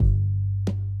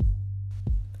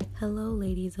Hello,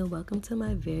 ladies, and welcome to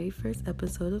my very first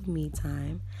episode of Me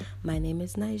Time. My name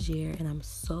is Niger, and I'm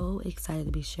so excited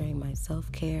to be sharing my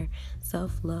self-care,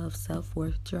 self-love,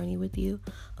 self-worth journey with you,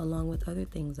 along with other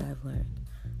things I've learned.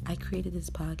 I created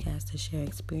this podcast to share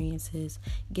experiences,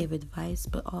 give advice,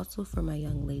 but also for my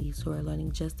young ladies who are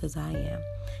learning just as I am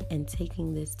and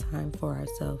taking this time for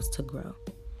ourselves to grow.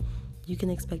 You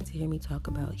can expect to hear me talk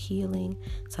about healing,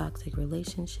 toxic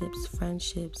relationships,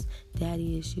 friendships,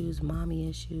 daddy issues, mommy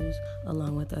issues,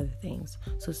 along with other things.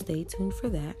 So stay tuned for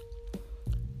that.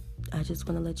 I just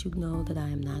want to let you know that I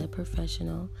am not a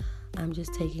professional. I'm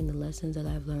just taking the lessons that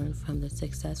I've learned from the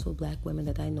successful Black women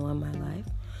that I know in my life.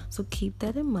 So keep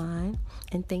that in mind,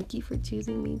 and thank you for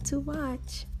choosing me to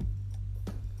watch.